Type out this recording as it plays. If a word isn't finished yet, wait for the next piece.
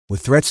With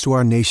threats to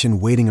our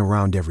nation waiting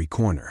around every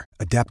corner,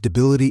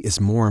 adaptability is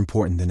more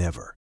important than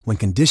ever. When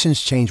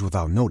conditions change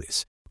without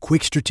notice,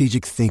 quick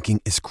strategic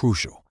thinking is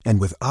crucial.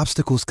 And with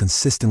obstacles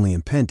consistently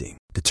impending,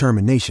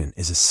 determination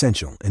is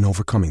essential in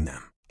overcoming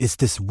them. It's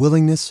this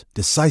willingness,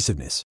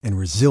 decisiveness, and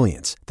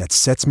resilience that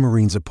sets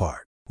Marines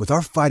apart. With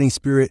our fighting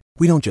spirit,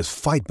 we don't just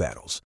fight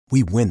battles,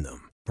 we win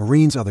them.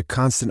 Marines are the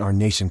constant our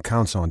nation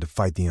counts on to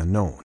fight the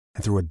unknown.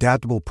 And through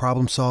adaptable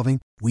problem solving,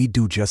 we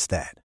do just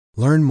that.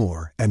 Learn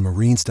more at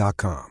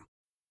marines.com.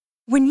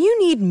 When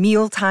you need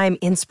mealtime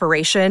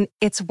inspiration,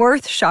 it's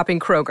worth shopping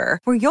Kroger,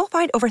 where you'll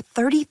find over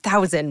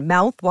 30,000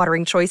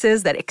 mouth-watering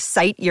choices that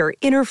excite your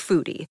inner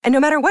foodie. And no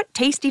matter what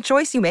tasty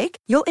choice you make,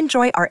 you'll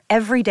enjoy our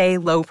everyday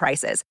low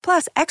prices,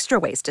 plus extra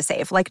ways to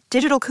save, like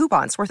digital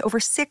coupons worth over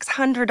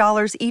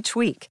 $600 each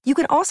week. You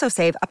can also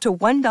save up to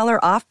 $1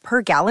 off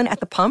per gallon at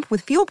the pump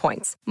with fuel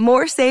points.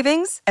 More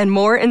savings and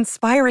more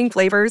inspiring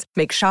flavors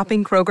make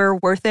shopping Kroger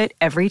worth it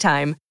every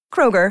time.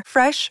 Kroger,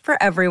 fresh for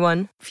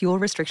everyone. Fuel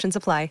restrictions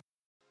apply.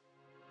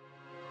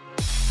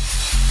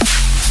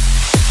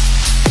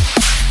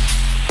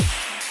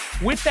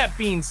 With that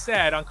being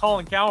said, on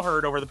Colin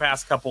Cowherd over the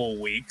past couple of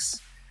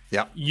weeks,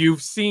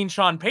 you've seen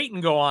Sean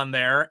Payton go on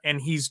there, and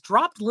he's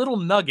dropped little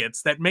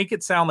nuggets that make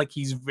it sound like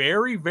he's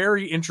very,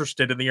 very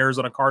interested in the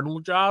Arizona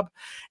Cardinal job.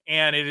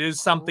 And it is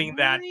something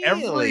that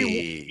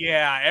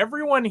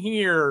everyone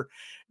here,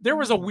 there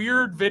was a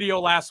weird video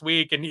last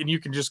week, and you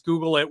can just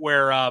Google it,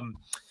 where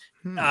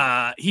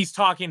he's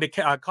talking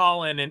to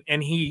Colin,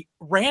 and he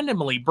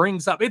randomly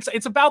brings up,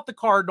 it's about the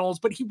Cardinals,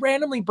 but he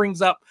randomly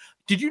brings up,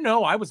 did you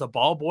know I was a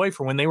ball boy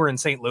for when they were in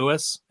St.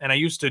 Louis? And I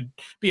used to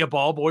be a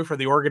ball boy for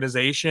the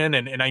organization,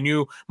 and I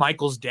knew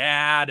Michael's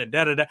dad, and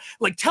da-da-da.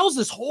 Like, tells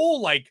this whole,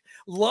 like,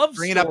 love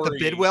Bringing story. up the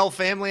Bidwell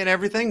family and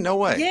everything? No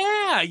way.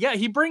 Yeah.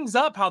 He brings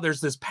up how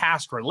there's this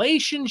past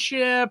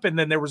relationship, and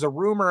then there was a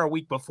rumor a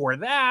week before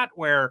that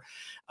where,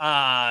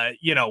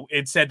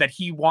 it said that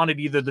he wanted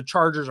either the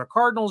Chargers or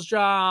Cardinals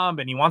job,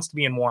 and he wants to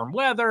be in warm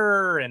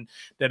weather, and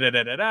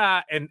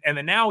da-da-da-da-da. And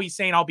then now he's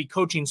saying I'll be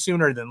coaching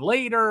sooner than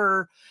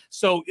later.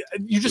 So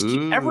you just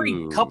keep,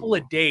 every couple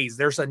of days,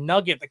 there's a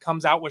nugget that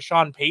comes out with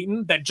Sean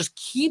Payton that just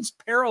keeps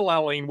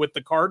paralleling with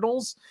the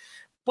Cardinals.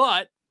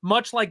 But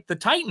much like the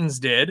Titans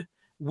did,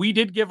 we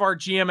did give our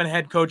GM and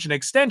head coach an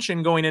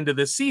extension going into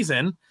this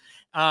season.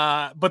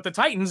 But the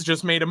Titans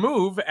just made a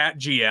move at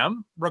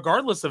GM,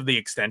 regardless of the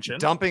extension.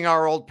 Dumping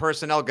our old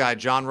personnel guy,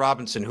 John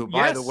Robinson, who,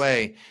 by the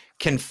way,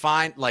 can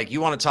find, like,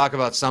 you want to talk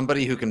about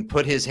somebody who can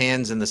put his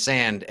hands in the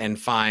sand and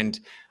find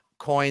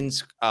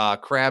coins,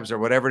 crabs, or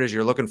whatever it is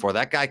you're looking for.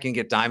 That guy can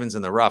get diamonds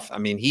in the rough. I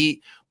mean,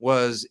 he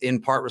was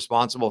in part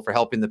responsible for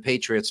helping the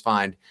Patriots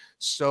find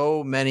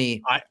so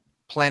many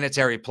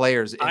planetary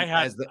players. I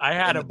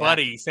had a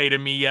buddy say to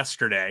me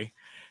yesterday,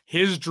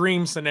 his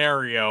dream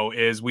scenario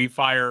is we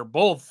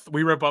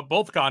rip up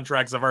both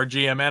contracts of our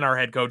GM and our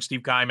head coach,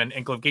 Steve Keim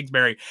and Cliff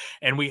Kingsbury,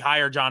 and we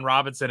hire John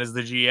Robinson as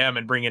the GM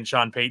and bring in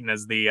Sean Payton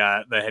as the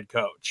head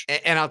coach.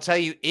 And I'll tell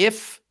you,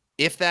 if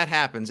that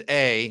happens,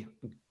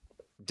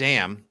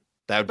 damn,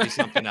 that would be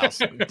something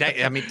else.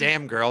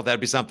 Damn, girl, that'd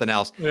be something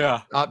else.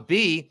 Yeah.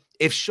 B,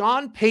 if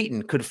Sean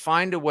Payton could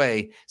find a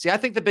way, I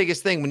think the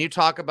biggest thing when you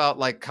talk about,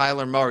 like,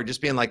 Kyler Murray just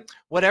being like,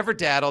 whatever,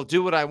 Dad, I'll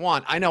do what I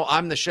want. I know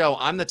I'm the show.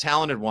 I'm the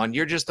talented one.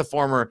 You're just the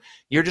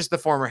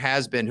former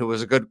has-been who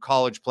was a good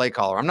college play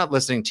caller. I'm not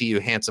listening to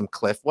you, handsome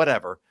Cliff,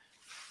 whatever.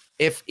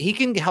 If he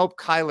can help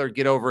Kyler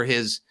get over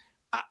his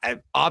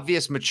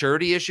obvious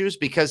maturity issues,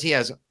 because he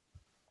has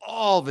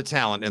all the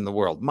talent in the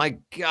world. My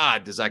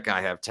God, does that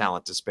guy have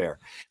talent to spare?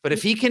 But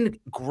if he can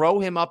grow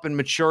him up and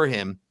mature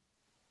him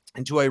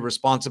into a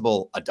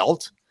responsible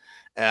adult,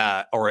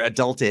 or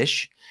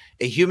adultish,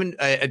 a human,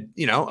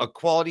 a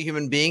quality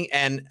human being,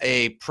 and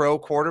a pro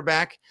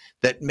quarterback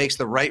that makes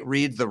the right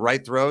reads, the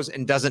right throws,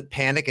 and doesn't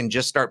panic and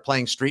just start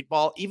playing street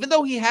ball, even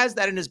though he has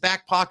that in his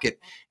back pocket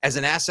as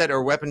an asset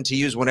or weapon to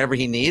use whenever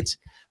he needs,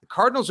 the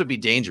Cardinals would be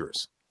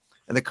dangerous.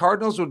 And the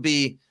Cardinals would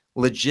be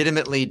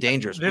legitimately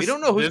dangerous. We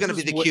don't know who's going to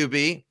be the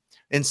QB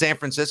in San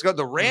Francisco.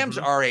 The Rams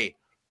are a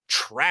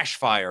trash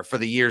fire for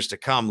the years to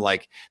come.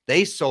 Like,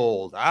 they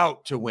sold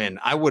out to win.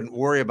 I wouldn't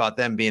worry about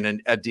them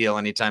being a deal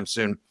anytime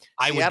soon.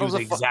 I would do the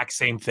exact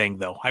same thing,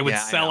 though. I would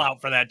sell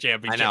out for that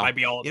championship. I'd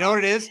be all, you know what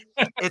it is?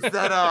 It's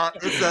that,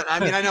 I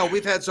mean, I know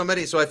we've had so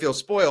many, so I feel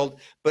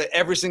spoiled, but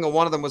every single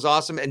one of them was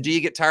awesome. And do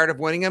you get tired of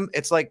winning them?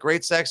 It's like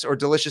great sex or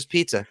delicious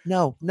pizza.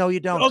 No, you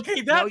don't. Okay.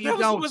 You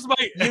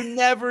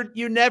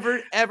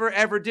never,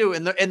 ever do.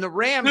 And the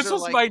Rams, this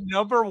was my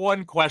number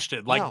one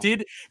question. Like,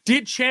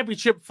 did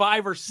championship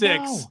 5 or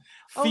 6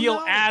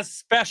 feel as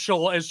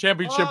special as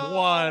championship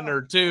 1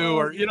 or 2,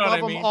 or, you know what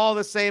I mean? Them all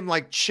the same,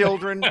 like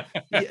children.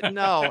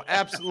 No,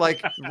 absolutely.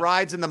 Like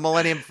rides in the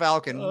Millennium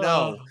Falcon.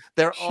 No,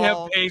 they're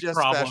all just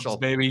problems, special,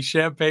 baby.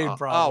 Champagne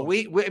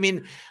problems. I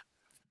mean,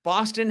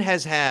 Boston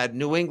has had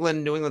New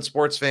England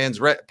sports fans,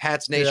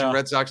 Pats Nation,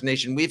 Red Sox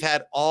Nation. We've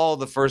had all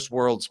the first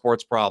world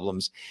sports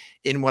problems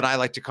in what I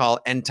like to call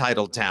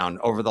entitled town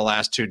over the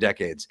last 2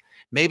 decades.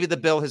 Maybe the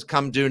bill has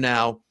come due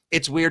now.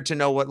 It's weird to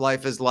know what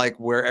life is like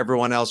where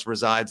everyone else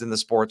resides in the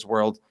sports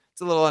world.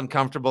 It's a little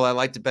uncomfortable. I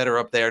liked it better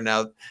up there.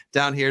 Now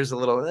down here is a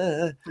little,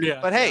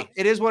 but hey,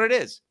 it is what it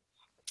is.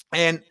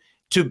 And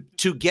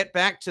to get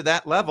back to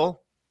that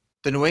level,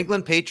 the New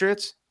England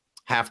Patriots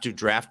have to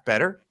draft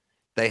better.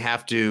 They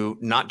have to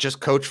not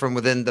just coach from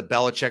within the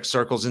Belichick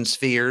circles and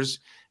spheres,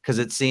 because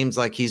it seems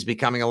like he's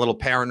becoming a little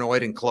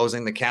paranoid and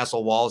closing the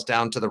castle walls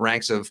down to the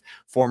ranks of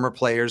former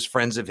players,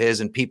 friends of his,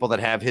 and people that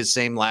have his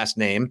same last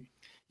name.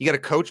 You got to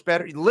coach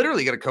better. You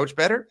literally got to coach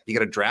better. You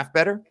got to draft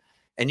better,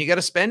 and you got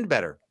to spend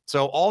better.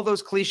 So all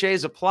those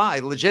cliches apply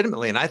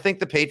legitimately. And I think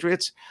the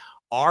Patriots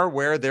are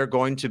where they're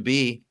going to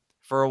be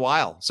for a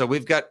while. So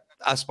we've got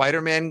a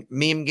Spider-Man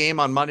meme game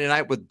on Monday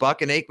night with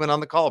Buck and Aikman on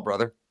the call,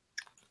 brother.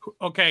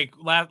 Okay,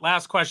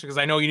 last question, because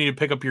I know you need to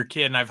pick up your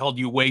kid, and I've held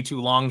you way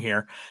too long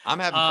here. I'm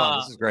having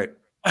fun. This is great.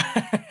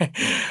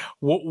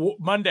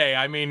 Monday,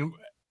 I mean,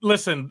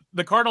 listen,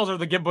 the Cardinals are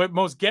the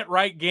most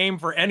get-right game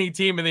for any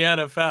team in the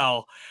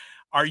NFL.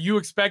 Are you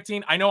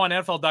expecting? I know on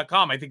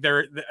NFL.com, I think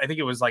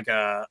it was like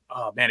I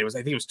think it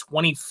was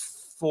 24-21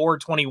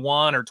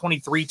 or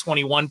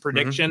 23-21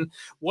 prediction.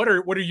 Mm-hmm.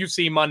 What do you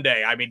see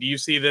Monday? I mean, do you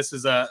see this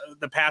as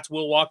the Pats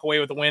will walk away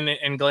with a win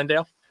in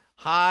Glendale?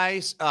 High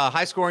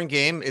scoring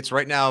game. It's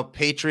right now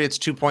Patriots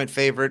 2-point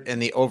favorite,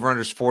 and the over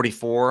under is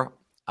 44.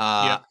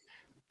 I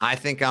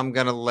think I'm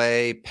going to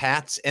lay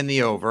Pats in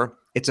the over.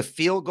 It's a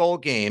field goal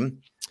game.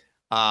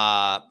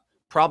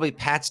 Probably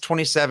Pats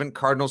 27,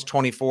 Cardinals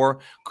 24.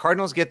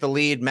 Cardinals get the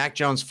lead. Mac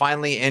Jones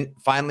finally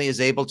is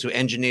able to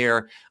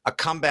engineer a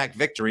comeback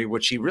victory,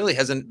 which he really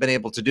hasn't been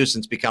able to do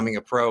since becoming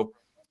a pro.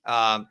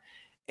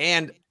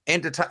 And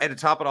to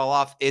top it all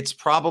off, it's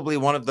probably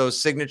one of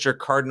those signature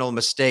Cardinal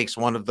mistakes.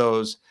 One of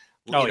those,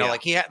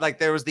 like he had, like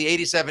there was the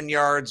 87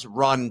 yards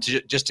run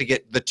just to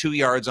get the 2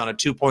 yards on a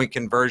 2-point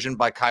conversion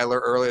by Kyler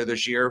earlier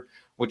this year,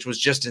 which was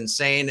just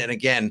insane. And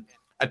again,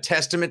 a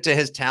testament to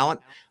his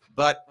talent,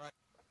 but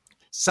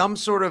some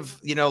sort of,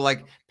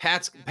 like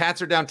Pats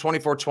are down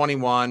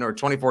 24-21 or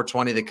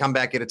 24-20. They come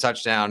back, get a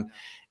touchdown,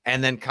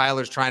 and then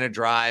Kyler's trying to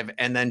drive,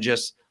 and then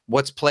just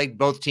what's plagued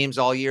both teams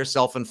all year,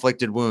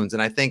 self-inflicted wounds.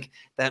 And I think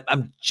that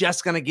I'm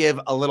just going to give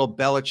a little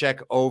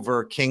Belichick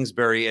over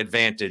Kingsbury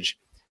advantage.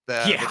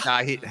 The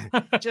guy,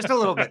 just a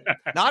little bit,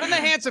 not in the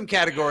handsome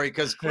category,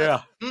 because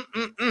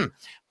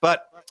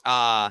but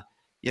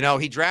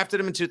he drafted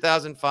him in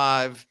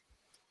 2005.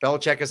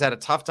 Belichick has had a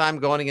tough time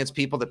going against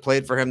people that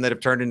played for him that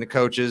have turned into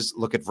coaches.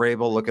 Look at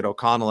Vrabel, look at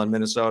O'Connell in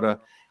Minnesota.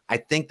 I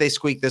think they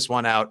squeak this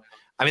one out.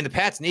 I mean, the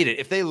Pats need it.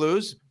 If they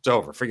lose, it's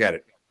over. Forget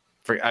it.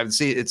 I would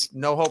see it's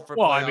no hope for.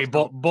 Well, I mean,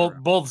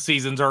 both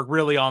seasons are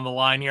really on the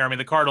line here. I mean,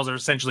 the Cardinals are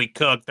essentially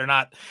cooked. They're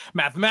not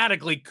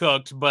mathematically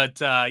cooked,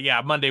 but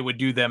Monday would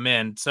do them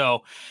in.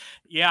 So,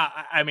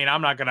 I mean,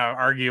 I'm not going to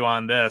argue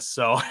on this.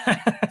 So,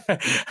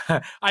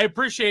 I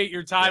appreciate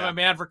your time, my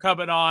man, for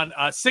coming on.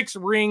 Six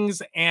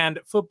Rings and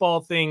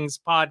Football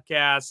Things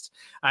podcast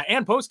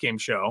and postgame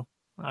show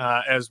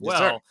as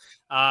well.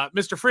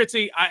 Mr.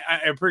 Fritzy,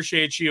 I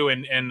appreciate you,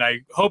 and I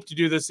hope to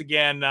do this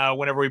again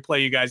whenever we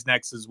play you guys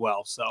next as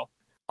well. So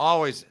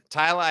always,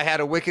 Tyler, I had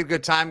a wicked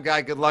good time,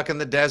 guy. Good luck in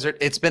the desert.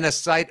 It's been a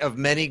site of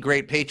many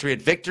great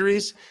Patriot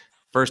victories.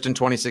 First in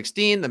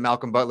 2016, the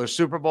Malcolm Butler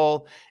Super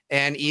Bowl,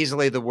 and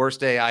easily the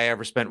worst day I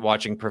ever spent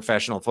watching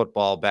professional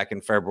football back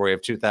in February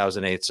of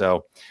 2008.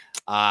 So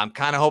I'm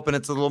kind of hoping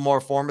it's a little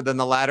more formative than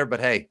the latter, but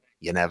hey,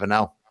 you never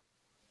know.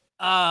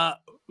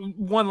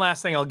 One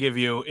last thing I'll give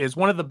you is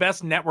one of the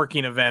best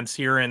networking events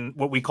here in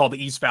what we call the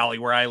East Valley,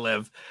 where I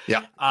live.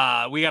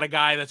 Yeah. We got a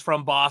guy that's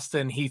from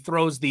Boston. He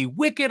throws the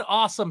Wicked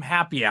Awesome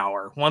Happy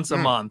Hour once a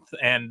month,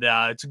 and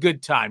it's a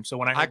good time. So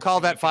when I call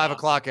that 5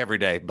 o'clock every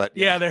day, but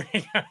there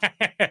you go.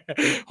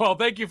 Well,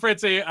 thank you,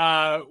 Fritzy.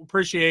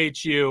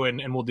 Appreciate you,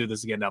 and we'll do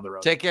this again down the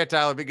road. Take care,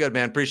 Tyler. Be good,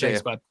 man. Appreciate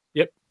Thanks, it. Bud.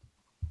 Yep.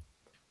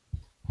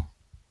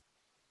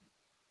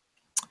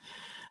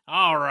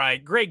 All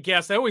right. Great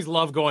guest. I always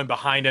love going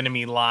behind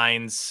enemy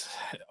lines.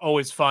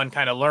 Always fun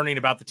kind of learning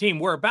about the team.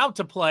 We're about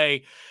to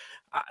play.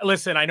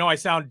 Listen, I know I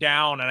sound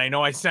down and I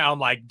know I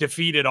sound like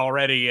defeated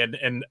already.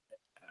 And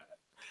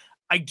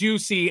I do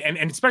see, and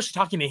especially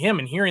talking to him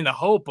and hearing the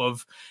hope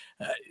of,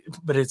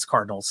 but it's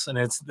Cardinals and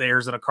it's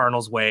theirs in a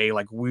Cardinals way.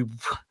 Like we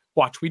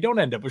don't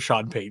end up with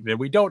Sean Payton and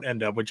we don't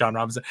end up with John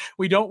Robinson.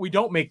 We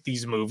don't make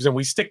these moves and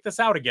we stick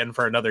this out again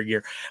for another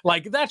year.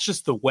 Like that's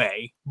just the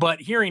way. But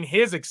hearing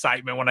his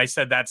excitement when I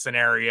said that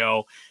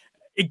scenario,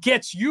 it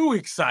gets you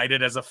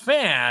excited as a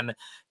fan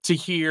to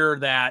hear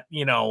that,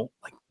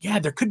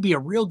 there could be a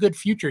real good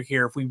future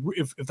here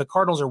if the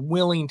Cardinals are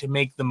willing to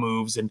make the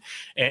moves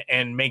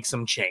and make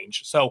some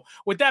change. So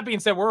with that being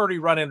said, we're already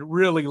running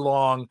really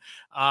long.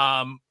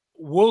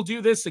 We'll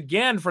do this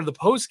again for the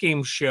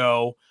post-game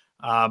show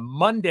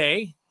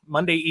Monday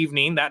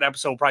evening. That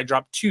episode will probably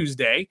drop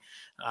Tuesday,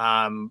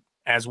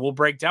 as we'll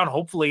break down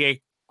hopefully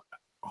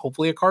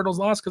a Cardinals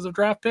loss because of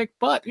draft pick,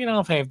 but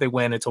if they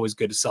win, it's always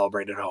good to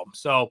celebrate at home.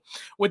 So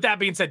with that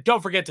being said,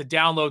 don't forget to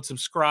download,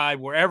 subscribe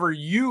wherever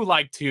you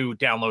like to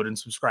download and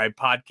subscribe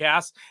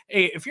podcasts.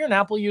 Hey, if you're an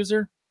Apple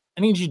user,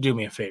 I need you to do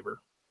me a favor.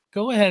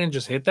 go ahead and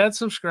just hit that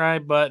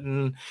subscribe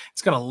button.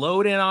 It's going to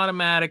load in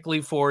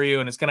automatically for you,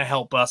 and it's going to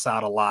help us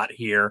out a lot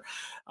here.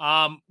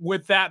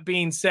 With that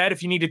being said,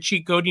 if you need a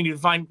cheat code, you need to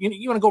find,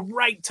 you want to go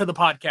right to the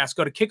podcast,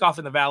 go to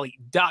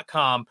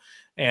kickoffinthevalley.com.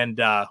 And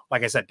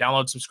like I said,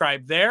 download,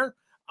 subscribe there.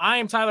 I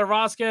am Tyler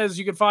Vasquez.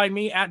 You can find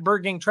me at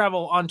Bird Gang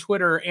Travel on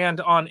Twitter and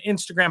on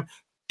Instagram.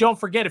 Don't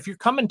forget, if you're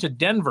coming to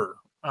Denver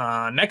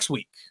next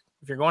week,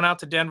 if you're going out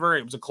to Denver,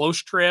 it was a close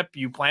trip.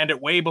 You planned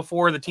it way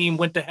before the team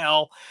went to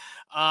hell.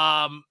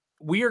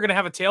 We are going to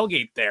have a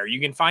tailgate there. You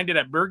can find it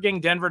at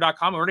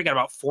birdgangdenver.com. We already got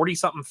about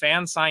 40-something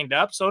fans signed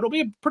up, so it'll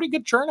be a pretty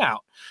good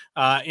turnout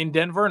in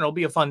Denver, and it'll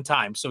be a fun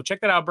time. So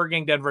check that out,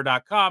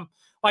 birdgangdenver.com.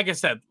 Like I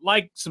said,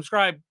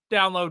 subscribe,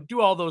 download,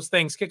 do all those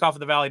things,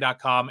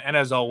 kickoffinthevalley.com. And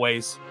as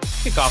always,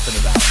 kick off in the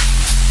valley.